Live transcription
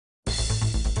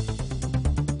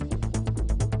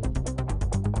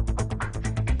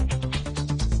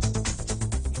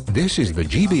This is the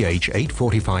GBH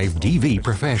 845 DV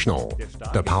Professional,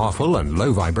 the powerful and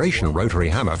low vibration rotary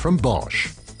hammer from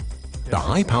Bosch. The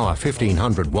high-power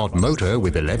 1500-watt motor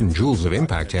with 11 joules of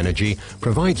impact energy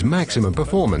provides maximum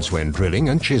performance when drilling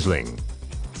and chiseling.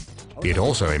 It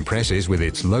also impresses with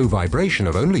its low vibration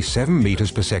of only 7 meters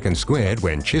per second squared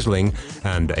when chiseling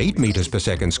and 8 meters per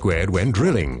second squared when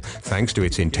drilling, thanks to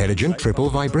its intelligent triple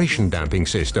vibration damping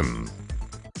system.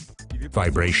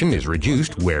 Vibration is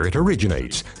reduced where it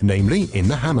originates, namely in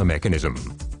the hammer mechanism.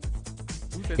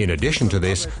 In addition to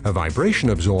this, a vibration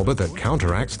absorber that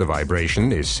counteracts the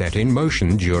vibration is set in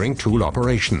motion during tool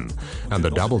operation, and the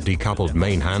double decoupled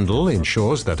main handle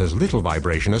ensures that as little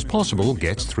vibration as possible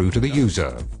gets through to the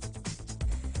user.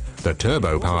 The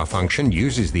turbo power function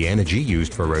uses the energy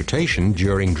used for rotation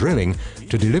during drilling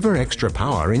to deliver extra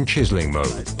power in chiseling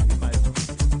mode.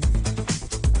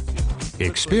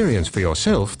 Experience for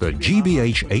yourself the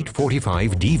GBH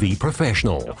 845 DV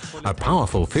Professional, a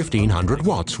powerful 1500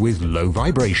 watts with low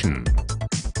vibration.